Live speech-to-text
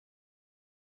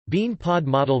Bean pod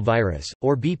mottle virus,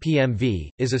 or BPMV,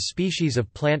 is a species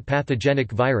of plant pathogenic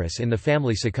virus in the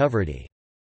family Sucoviridae.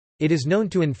 It is known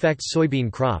to infect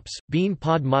soybean crops. Bean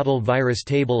pod mottle virus.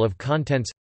 Table of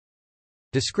contents.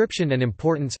 Description and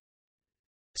importance.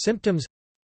 Symptoms.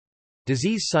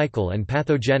 Disease cycle and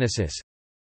pathogenesis.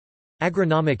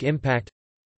 Agronomic impact.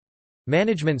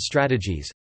 Management strategies.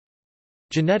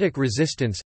 Genetic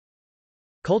resistance.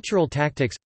 Cultural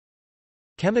tactics.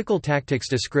 Chemical tactics.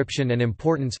 Description and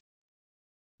importance.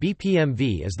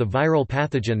 BPMV is the viral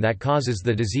pathogen that causes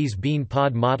the disease bean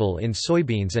pod mottle in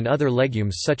soybeans and other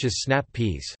legumes such as snap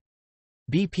peas.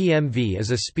 BPMV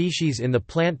is a species in the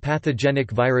plant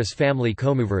pathogenic virus family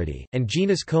Comuviridae, and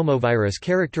genus Comovirus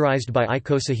characterized by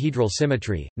icosahedral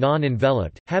symmetry,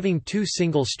 non-enveloped, having two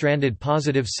single-stranded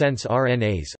positive sense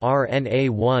RNAs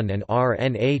RNA1 and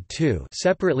RNA2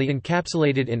 separately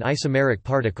encapsulated in isomeric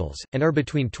particles, and are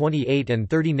between 28 and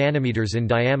 30 nanometers in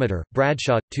diameter.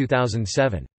 Bradshaw,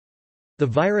 2007. The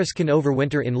virus can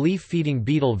overwinter in leaf-feeding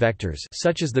beetle vectors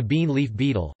such as the bean leaf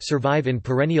beetle, survive in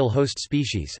perennial host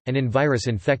species, and in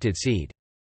virus-infected seed.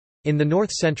 In the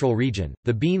north-central region,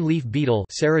 the bean leaf beetle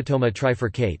Ceratoma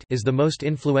trifurcate is the most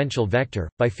influential vector,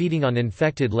 by feeding on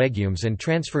infected legumes and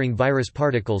transferring virus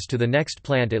particles to the next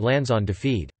plant it lands on to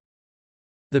feed.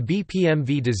 The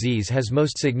BPMV disease has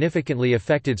most significantly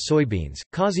affected soybeans,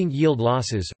 causing yield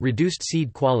losses, reduced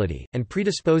seed quality, and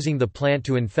predisposing the plant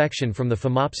to infection from the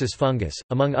Phomopsis fungus,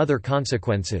 among other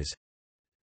consequences.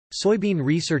 Soybean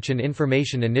Research and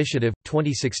Information Initiative,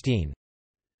 2016.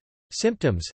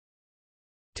 Symptoms.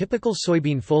 Typical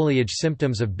soybean foliage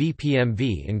symptoms of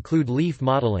BPMV include leaf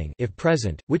mottling if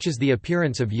present, which is the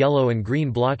appearance of yellow and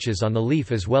green blotches on the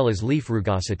leaf as well as leaf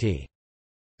rugosity.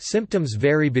 Symptoms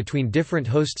vary between different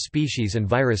host species and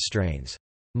virus strains.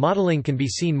 Mottling can be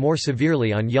seen more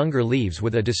severely on younger leaves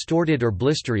with a distorted or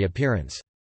blistery appearance.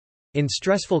 In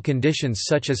stressful conditions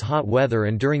such as hot weather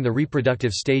and during the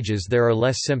reproductive stages there are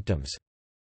less symptoms.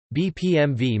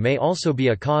 BPMV may also be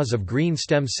a cause of green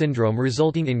stem syndrome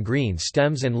resulting in green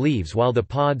stems and leaves while the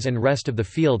pods and rest of the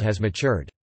field has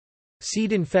matured.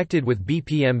 Seed infected with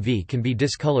BPMV can be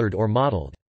discolored or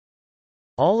mottled.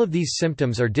 All of these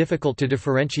symptoms are difficult to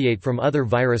differentiate from other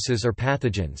viruses or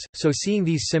pathogens, so seeing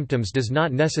these symptoms does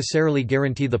not necessarily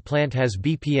guarantee the plant has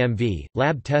BPMV.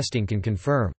 Lab testing can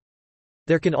confirm.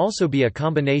 There can also be a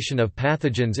combination of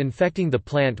pathogens infecting the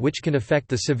plant which can affect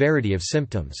the severity of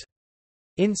symptoms.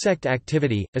 Insect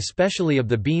activity, especially of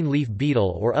the bean leaf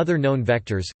beetle or other known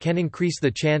vectors, can increase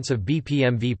the chance of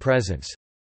BPMV presence.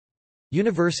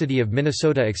 University of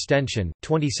Minnesota Extension,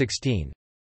 2016.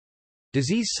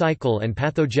 Disease cycle and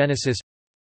pathogenesis.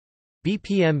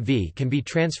 BPMV can be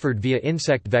transferred via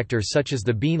insect vectors such as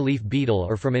the bean leaf beetle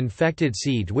or from infected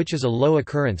seed, which is a low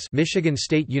occurrence Michigan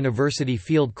State University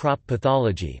field crop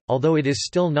pathology, although it is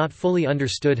still not fully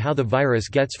understood how the virus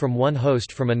gets from one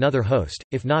host from another host,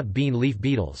 if not bean leaf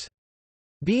beetles.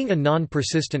 Being a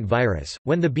non-persistent virus,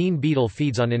 when the bean beetle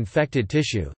feeds on infected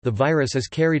tissue, the virus is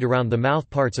carried around the mouth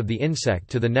parts of the insect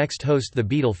to the next host the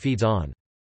beetle feeds on.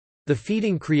 The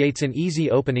feeding creates an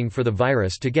easy opening for the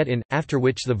virus to get in, after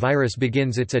which the virus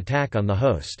begins its attack on the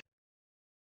host.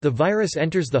 The virus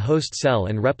enters the host cell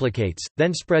and replicates,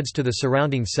 then spreads to the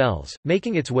surrounding cells,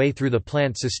 making its way through the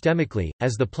plant systemically,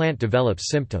 as the plant develops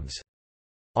symptoms.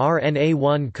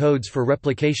 RNA1 codes for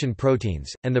replication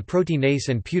proteins, and the proteinase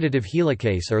and putative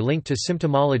helicase are linked to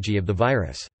symptomology of the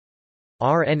virus.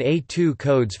 RNA2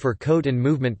 codes for coat and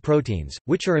movement proteins,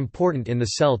 which are important in the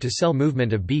cell-to-cell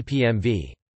movement of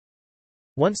BPMV.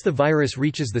 Once the virus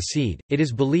reaches the seed, it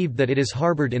is believed that it is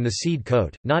harbored in the seed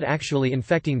coat, not actually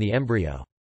infecting the embryo.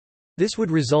 This would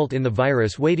result in the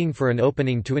virus waiting for an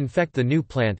opening to infect the new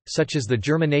plant, such as the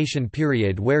germination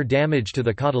period where damage to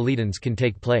the cotyledons can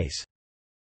take place.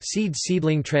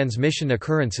 Seed-seedling transmission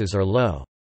occurrences are low.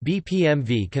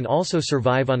 BPMV can also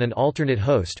survive on an alternate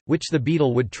host, which the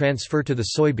beetle would transfer to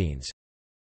the soybeans.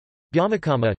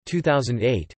 Byamakama,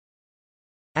 2008.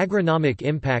 Agronomic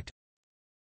impact.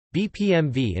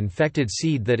 BPMV-infected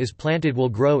seed that is planted will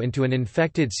grow into an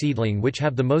infected seedling which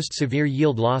have the most severe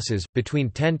yield losses, between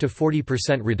 10 to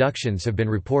 40% reductions have been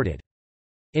reported.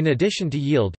 In addition to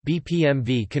yield,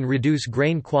 BPMV can reduce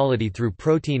grain quality through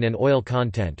protein and oil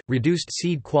content, reduced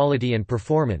seed quality and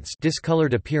performance,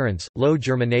 discolored appearance, low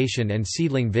germination and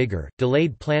seedling vigor,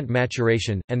 delayed plant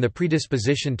maturation, and the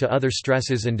predisposition to other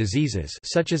stresses and diseases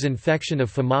such as infection of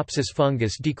Phomopsis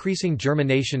fungus decreasing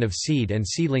germination of seed and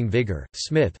seedling vigor.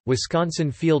 Smith,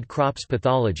 Wisconsin Field Crops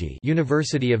Pathology,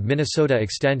 University of Minnesota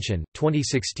Extension,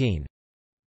 2016.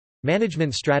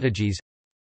 Management strategies.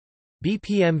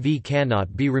 BPMV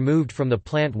cannot be removed from the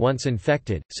plant once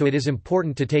infected, so it is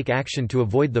important to take action to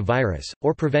avoid the virus,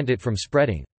 or prevent it from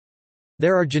spreading.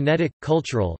 There are genetic,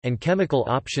 cultural, and chemical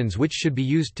options which should be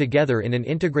used together in an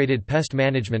integrated pest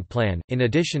management plan, in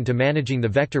addition to managing the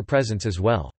vector presence as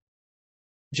well.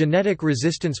 Genetic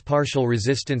resistance. Partial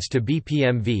resistance to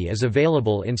BPMV is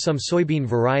available in some soybean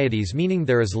varieties, meaning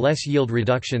there is less yield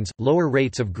reductions, lower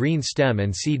rates of green stem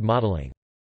and seed mottling.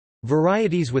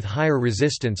 Varieties with higher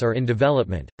resistance are in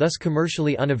development, thus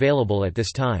commercially unavailable at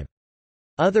this time.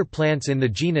 Other plants in the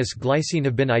genus Glycine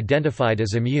have been identified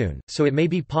as immune, so it may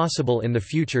be possible in the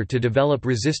future to develop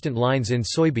resistant lines in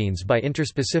soybeans by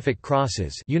interspecific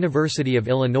crosses. University of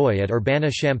Illinois at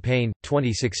Urbana-Champaign,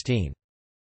 2016.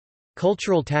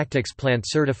 Cultural tactics. Plant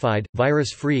certified,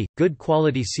 virus-free, good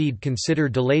quality seed. Consider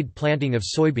delayed planting of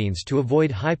soybeans to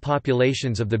avoid high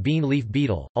populations of the bean leaf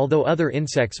beetle, although other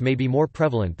insects may be more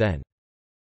prevalent then.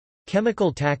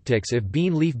 Chemical tactics. If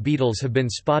bean leaf beetles have been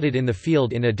spotted in the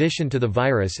field in addition to the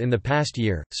virus in the past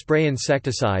year, spray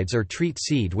insecticides or treat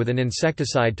seed with an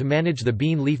insecticide to manage the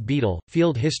bean leaf beetle.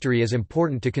 Field history is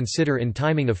important to consider in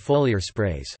timing of foliar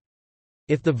sprays.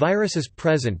 If the virus is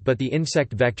present but the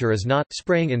insect vector is not,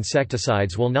 spraying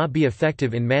insecticides will not be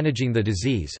effective in managing the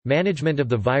disease. Management of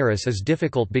the virus is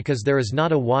difficult because there is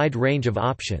not a wide range of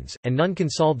options, and none can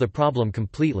solve the problem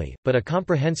completely, but a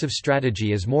comprehensive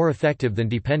strategy is more effective than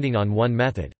depending on one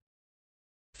method.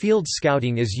 Field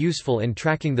scouting is useful in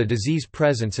tracking the disease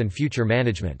presence and future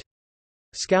management.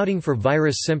 Scouting for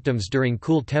virus symptoms during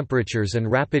cool temperatures and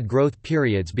rapid growth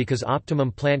periods, because optimum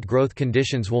plant growth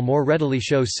conditions will more readily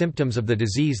show symptoms of the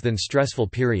disease than stressful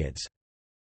periods.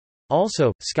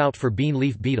 Also, scout for bean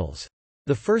leaf beetles.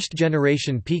 The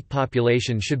first-generation peak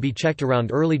population should be checked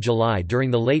around early July during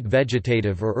the late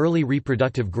vegetative or early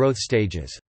reproductive growth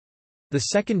stages. The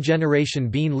second-generation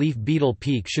bean leaf beetle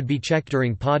peak should be checked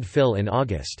during pod fill in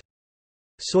August.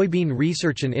 Soybean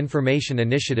Research and Information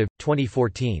Initiative,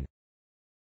 2014.